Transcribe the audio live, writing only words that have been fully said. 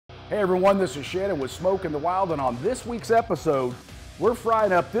Hey everyone, this is Shannon with Smokin the Wild, and on this week's episode, we're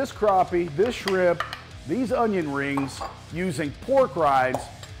frying up this crappie, this shrimp, these onion rings using pork rinds,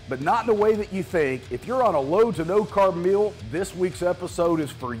 but not in the way that you think. If you're on a low to no carb meal, this week's episode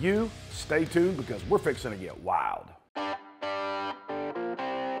is for you. Stay tuned because we're fixing to get wild.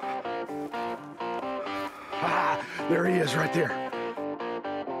 Ah, there he is right there.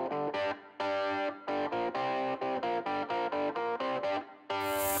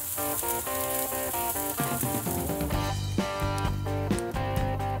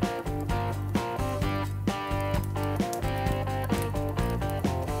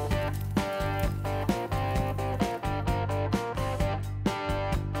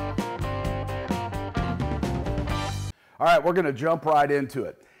 All right, we're gonna jump right into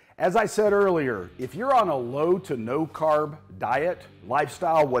it. As I said earlier, if you're on a low to no carb diet,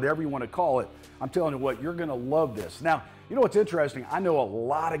 lifestyle, whatever you wanna call it, I'm telling you what, you're gonna love this. Now, you know what's interesting? I know a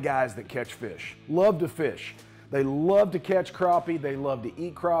lot of guys that catch fish, love to fish. They love to catch crappie, they love to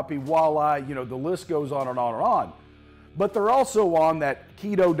eat crappie, walleye, you know, the list goes on and on and on. But they're also on that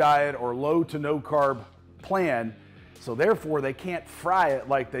keto diet or low to no carb plan, so therefore they can't fry it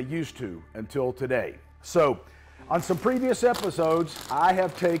like they used to until today. So, on some previous episodes, I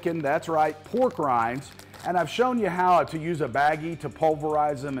have taken, that's right, pork rinds, and I've shown you how to use a baggie to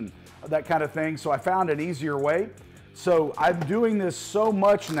pulverize them and that kind of thing, so I found an easier way. So I'm doing this so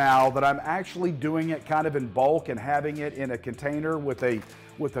much now that I'm actually doing it kind of in bulk and having it in a container with a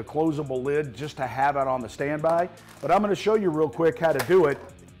closable lid just to have it on the standby. But I'm gonna show you real quick how to do it.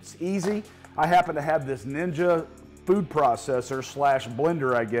 It's easy. I happen to have this Ninja food processor slash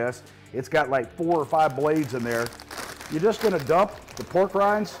blender, I guess. It's got like 4 or 5 blades in there. You're just gonna dump the pork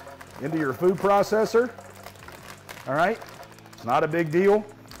rinds into your food processor. All right, it's not a big deal.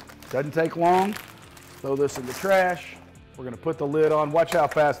 Doesn't take long. Throw this in the trash. We're gonna put the lid on. Watch how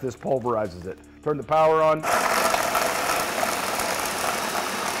fast this pulverizes it. Turn the power on.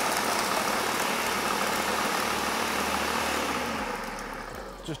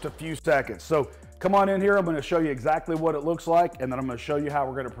 Just a few seconds. So come on in here. I'm going to show you exactly what it looks like, and then I'm going to show you how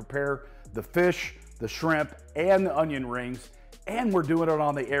we're going to prepare the fish, the shrimp, and the onion rings. And we're doing it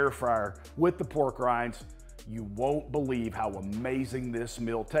on the air fryer with the pork rinds. You won't believe how amazing this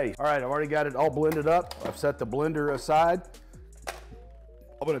meal tastes. All right, I've already got it all blended up. I've set the blender aside.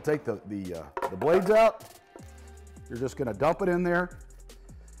 I'm going to take the blades out. You're just going to dump it in there.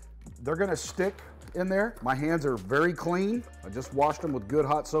 They're going to stick in there. My hands are very clean. I just washed them with good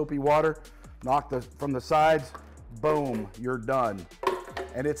hot soapy water. Knock from the sides. Boom, you're done.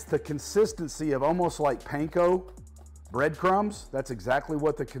 And it's the consistency of almost like panko breadcrumbs. That's exactly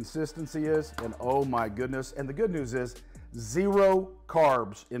what the consistency is. And oh my goodness. And the good news is 0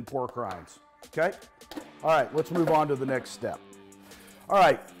 carbs in pork rinds. Okay? All right, let's move on to the next step. All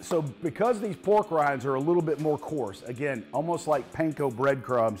right, so because these pork rinds are a little bit more coarse, again, almost like panko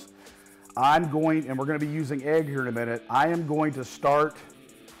breadcrumbs, and we're going to be using egg here in a minute. I am going to start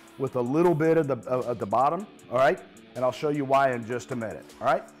with a little bit at the bottom, all right? And I'll show you why in just a minute, all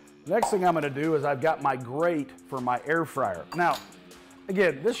right? The next thing I'm going to do is I've got my grate for my air fryer. Now,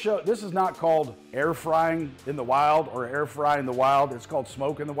 again, this is not called air frying in the wild or air frying the wild. It's called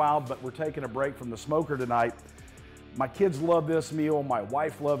Smokin the Wild, but we're taking a break from the smoker tonight. My kids love this meal. My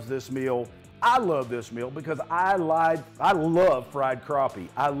wife loves this meal. I love this meal because I love fried crappie.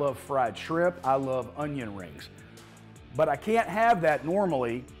 I love fried shrimp. I love onion rings. But I can't have that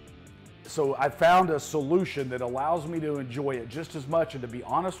normally, so I found a solution that allows me to enjoy it just as much. And to be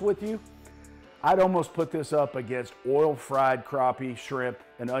honest with you, I'd almost put this up against oil-fried crappie, shrimp,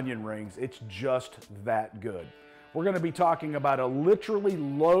 and onion rings. It's just that good. We're gonna be talking about a literally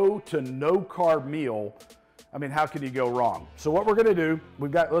low to no carb meal. I mean, how can you go wrong? So what we're gonna do,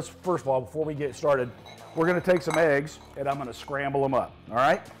 let's first of all, before we get started, we're gonna take some eggs and I'm gonna scramble them up, all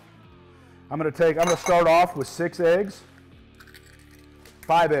right? I'm gonna start off with 6 eggs,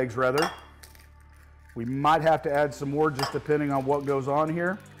 5 eggs rather. We might have to add some more just depending on what goes on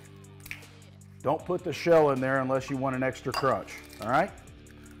here. Don't put the shell in there unless you want an extra crunch, all right?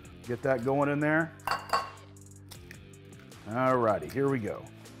 Get that going in there. All righty, here we go.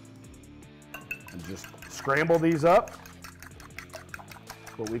 And just scramble these up,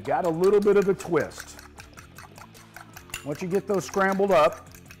 but we've got a little bit of a twist. Once you get those scrambled up,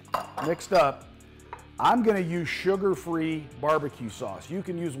 mixed up, I'm gonna use sugar-free barbecue sauce. You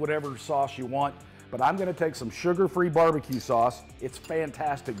can use whatever sauce you want, but I'm gonna take some sugar-free barbecue sauce. It's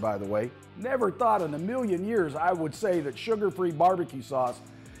fantastic, by the way. Never thought in a million years I would say that sugar-free barbecue sauce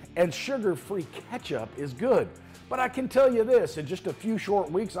and sugar-free ketchup is good. But I can tell you this, in just a few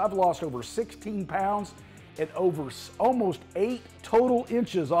short weeks, I've lost over 16 pounds and over almost 8 total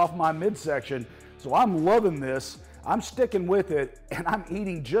inches off my midsection. So I'm loving this. I'm sticking with it, and I'm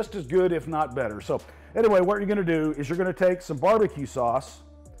eating just as good, if not better. So anyway, what you're gonna do is you're gonna take some barbecue sauce.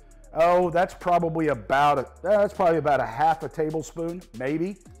 Oh, that's probably about a half a tablespoon,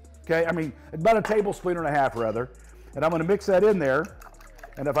 maybe. Okay, I mean, about a tablespoon and a half rather. And I'm gonna mix that in there.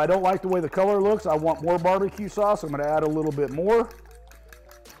 And if I don't like the way the color looks, I want more barbecue sauce, I'm gonna add a little bit more.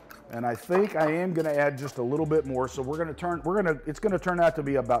 And I think I am gonna add just a little bit more. So it's gonna turn out to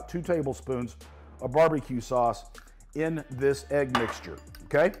be about 2 tablespoons of barbecue sauce in this egg mixture,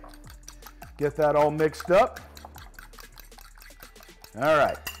 okay? Get that all mixed up. All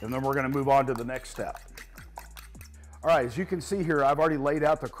right, and then we're gonna move on to the next step. All right, as you can see here, I've already laid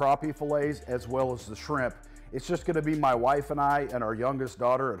out the crappie fillets as well as the shrimp. It's just gonna be my wife and I and our youngest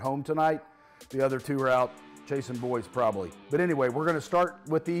daughter at home tonight. The other 2 are out chasing boys probably. But anyway, we're gonna start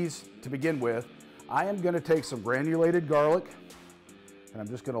with these to begin with. I am gonna take some granulated garlic and I'm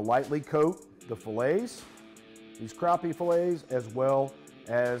just gonna lightly coat the fillets, these crappie fillets, as well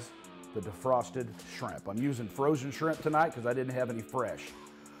as the defrosted shrimp. I'm using frozen shrimp tonight because I didn't have any fresh.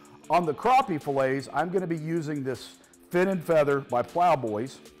 On the crappie fillets, I'm gonna be using this Fin and Feather by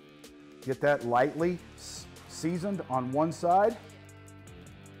Plowboys. Get that lightly seasoned on one side.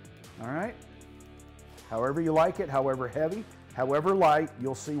 All right. However you like it, however heavy, however light,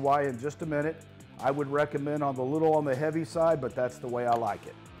 you'll see why in just a minute. I would recommend on the heavy side, but that's the way I like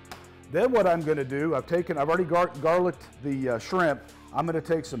it. Then what I'm gonna do, I've already garlicked the shrimp. I'm gonna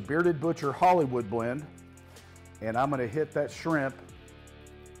take some Bearded Butcher Hollywood blend and I'm gonna hit that shrimp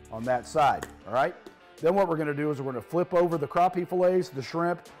on that side, all right? Then what we're gonna do is we're gonna flip over the crappie fillets, the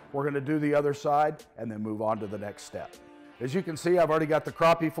shrimp, we're gonna do the other side and then move on to the next step. As you can see, I've already got the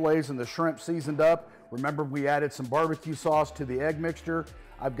crappie fillets and the shrimp seasoned up. Remember, we added some barbecue sauce to the egg mixture.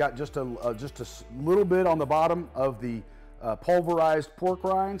 I've got just a little bit on the bottom of the pulverized pork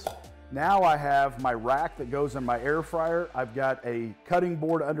rinds. Now I have my rack that goes in my air fryer. I've got a cutting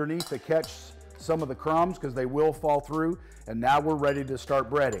board underneath to catch some of the crumbs because they will fall through. And now we're ready to start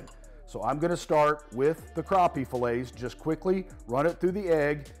breading. So I'm gonna start with the crappie fillets, just quickly run it through the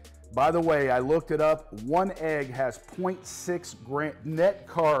egg. By the way, I looked it up. 1 egg has 0.6 net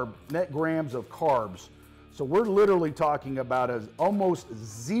grams of carbs. So we're literally talking about an almost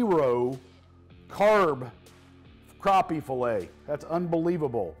 0 carb crappie fillet. That's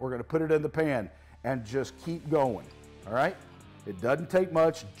unbelievable. We're gonna put it in the pan and just keep going, all right? It doesn't take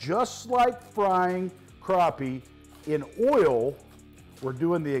much. Just like frying crappie in oil, we're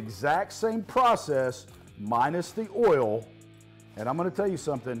doing the exact same process minus the oil. And I'm gonna tell you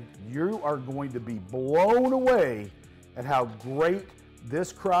something, you are going to be blown away at how great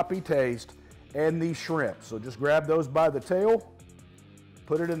this crappie tastes and these shrimp. So just grab those by the tail,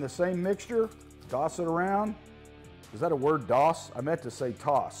 put it in the same mixture, toss it around. Is that a word, doss? I meant to say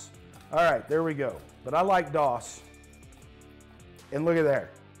toss. All right, there we go. But I like doss. And look at there.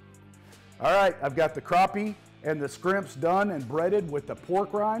 All right, I've got the crappie and the shrimps done and breaded with the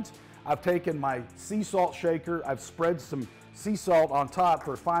pork rinds. I've taken my sea salt shaker, I've spread some sea salt on top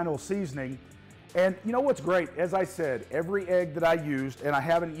for final seasoning. And you know what's great? As I said, every egg that I used, and I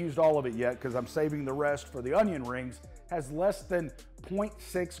haven't used all of it yet because I'm saving the rest for the onion rings, has less than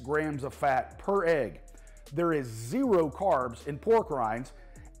 0.6 grams of fat per egg. There is 0 carbs in pork rinds,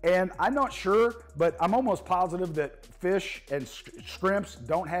 and I'm not sure, but I'm almost positive that fish and shrimps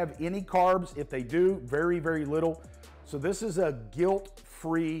don't have any carbs. If they do, very, very little. So this is a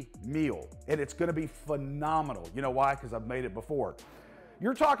guilt-free meal, and it's gonna be phenomenal. You know why? Because I've made it before.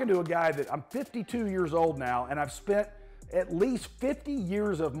 You're talking to a guy that I'm 52 years old now, and I've spent at least 50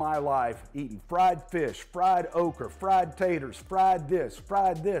 years of my life eating fried fish, fried okra, fried taters, fried this,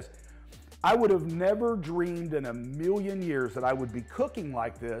 fried this. I would have never dreamed in a million years that I would be cooking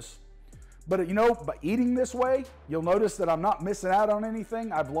like this. But you know, by eating this way, you'll notice that I'm not missing out on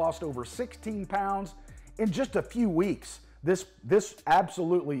anything. I've lost over 16 pounds in just a few weeks. This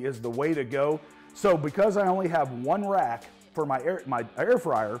absolutely is the way to go. So because I only have 1 rack for my air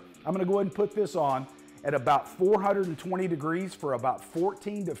fryer, I'm gonna go ahead and put this on at about 420 degrees for about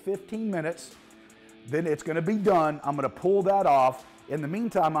 14 to 15 minutes. Then it's gonna be done. I'm gonna pull that off. In the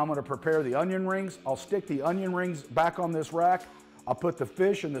meantime, I'm gonna prepare the onion rings. I'll stick the onion rings back on this rack. I'll put the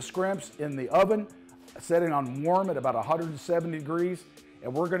fish and the shrimps in the oven, set it on warm at about 170 degrees,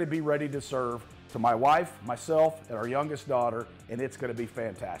 and we're gonna be ready to serve to my wife, myself, and our youngest daughter, and it's gonna be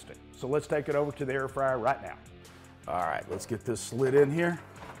fantastic. So let's take it over to the air fryer right now. All right, let's get this slid in here.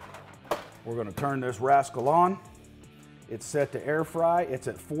 We're gonna turn this rascal on. It's set to air fry. It's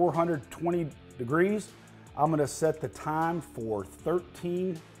at 420 degrees. I'm gonna set the time for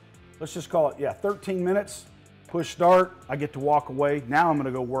 13, let's just call it, 13 minutes. Push start, I get to walk away. Now I'm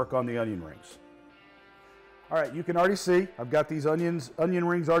gonna go work on the onion rings. All right, you can already see, I've got these onion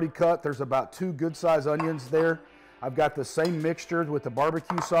rings already cut. There's about 2 good sized onions there. I've got the same mixture with the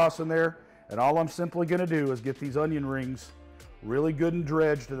barbecue sauce in there. And all I'm simply gonna do is get these onion rings really good and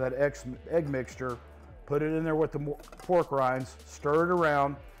dredged to that egg mixture, put it in there with the pork rinds, stir it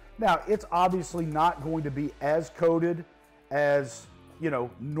around. Now, it's obviously not going to be as coated as, you know,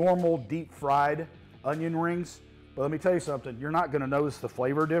 normal deep fried onion rings, but let me tell you something, you're not gonna notice the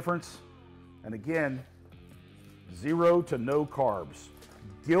flavor difference. And again, 0 to no carbs,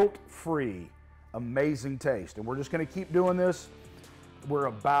 guilt-free, amazing taste. And we're just gonna keep doing this. We're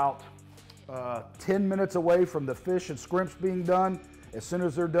about 10 minutes away from the fish and scrimps being done. As soon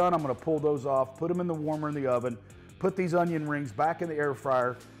as they're done, I'm gonna pull those off, put them in the warmer in the oven, put these onion rings back in the air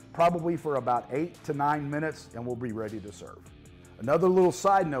fryer, probably for about 8 to 9 minutes, and we'll be ready to serve. Another little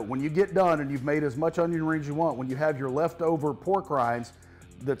side note, when you get done and you've made as much onion rings you want, when you have your leftover pork rinds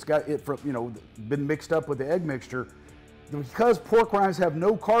that's got it from, you know, been mixed up with the egg mixture, because pork rinds have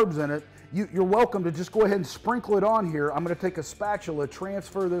no carbs in it, you're welcome to just go ahead and sprinkle it on here. I'm gonna take a spatula,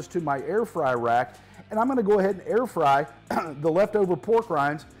 transfer this to my air fry rack, and I'm gonna go ahead and air fry the leftover pork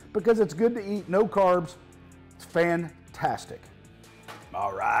rinds because it's good to eat, no carbs. It's fantastic.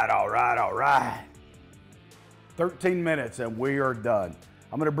 All right, all right, all right. 13 minutes and we are done.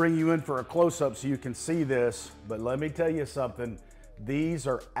 I'm gonna bring you in for a close-up so you can see this, but let me tell you something. These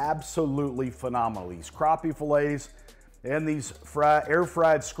are absolutely phenomenal. These crappie fillets and these air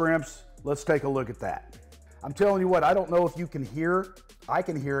fried scrimps. Let's take a look at that. I'm telling you what, I don't know if you can hear, I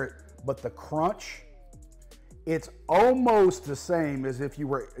can hear it, but the crunch, it's almost the same as if you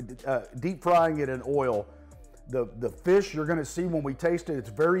were deep frying it in oil. The fish, you're gonna see when we taste it, it's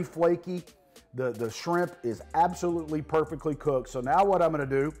very flaky. The shrimp is absolutely perfectly cooked. So now what I'm gonna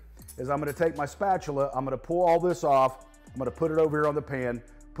do is I'm gonna take my spatula, I'm gonna pull all this off, I'm gonna put it over here on the pan,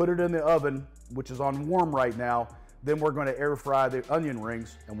 put it in the oven, which is on warm right now. Then we're gonna air fry the onion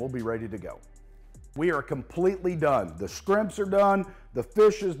rings and we'll be ready to go. We are completely done. The scrimps are done, the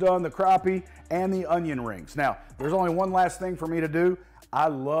fish is done, the crappie, and the onion rings. Now, there's only one last thing for me to do. I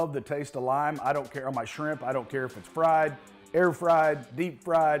love the taste of lime. I don't care on my shrimp. I don't care if it's fried, air fried, deep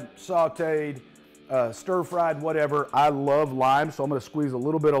fried, sauteed, stir fried, whatever. I love lime, so I'm gonna squeeze a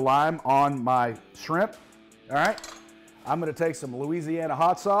little bit of lime on my shrimp. All right, I'm gonna take some Louisiana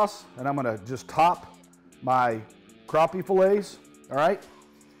hot sauce and I'm gonna just top my crappie fillets, all right?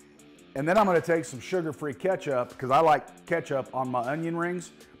 And then I'm gonna take some sugar-free ketchup because I like ketchup on my onion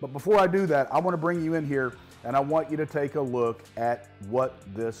rings. But before I do that, I wanna bring you in here and I want you to take a look at what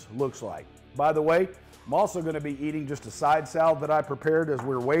this looks like. By the way, I'm also gonna be eating just a side salad that I prepared as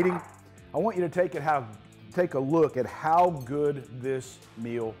we're waiting. I want you to take a look at how good this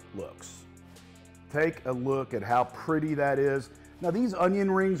meal looks. Take a look at how pretty that is. Now these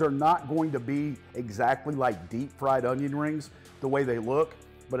onion rings are not going to be exactly like deep fried onion rings, the way they look,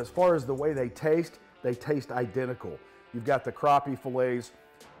 but as far as the way they taste identical. You've got the crappie fillets,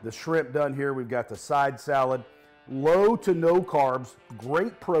 the shrimp done here, we've got the side salad, low to no carbs,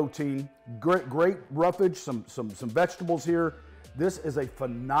 great protein, great roughage, some vegetables here. This is a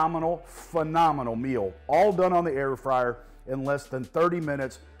phenomenal, phenomenal meal, all done on the air fryer in less than 30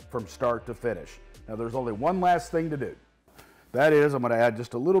 minutes from start to finish. Now there's only one last thing to do. That is, I'm gonna add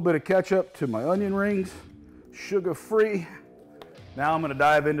just a little bit of ketchup to my onion rings, sugar-free. Now I'm gonna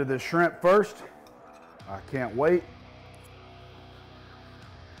dive into this shrimp first. I can't wait.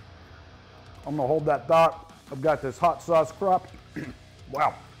 I'm gonna hold that thought. I've got this hot sauce crappie.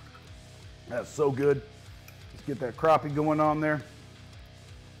 Wow, that's so good. Let's get that crappie going on there.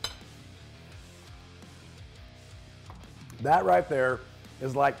 That right there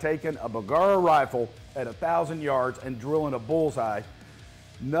is like taking a Bergara rifle at 1,000 yards and drilling a bullseye.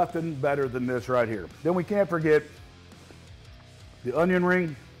 Nothing better than this right here. Then we can't forget the onion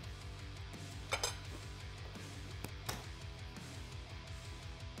ring.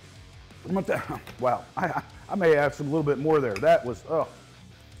 Wow, I may have some little bit more there. That was, oh.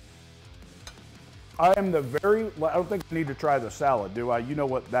 I don't think I need to try the salad, do I? You know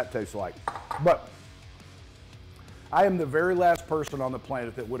what that tastes like. But I am the very last person on the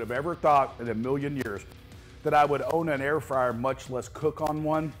planet that would have ever thought in a million years that I would own an air fryer, much less cook on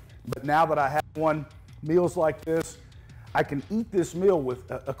one. But now that I have one, meals like this, I can eat this meal with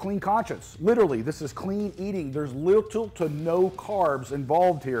a clean conscience. Literally, this is clean eating. There's little to no carbs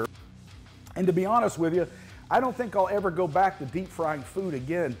involved here. And to be honest with you, I don't think I'll ever go back to deep frying food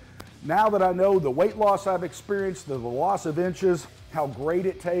again. Now that I know the weight loss I've experienced, the loss of inches, how great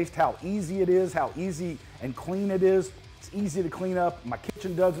it tastes, how easy it is, how easy and clean it is. It's easy to clean up. My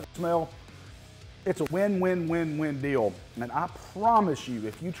kitchen doesn't smell. It's a win-win-win-win deal. And I promise you,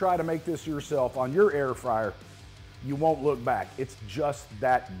 if you try to make this yourself on your air fryer, you won't look back. It's just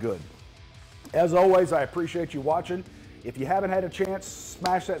that good. As always, I appreciate you watching. If you haven't had a chance,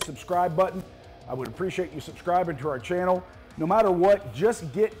 smash that subscribe button. I would appreciate you subscribing to our channel. No matter what,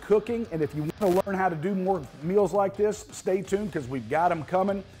 just get cooking. And if you want to learn how to do more meals like this, stay tuned because we've got them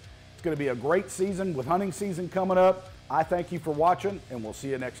coming. It's going to be a great season with hunting season coming up. I thank you for watching, and we'll see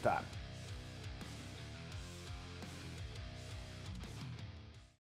you next time.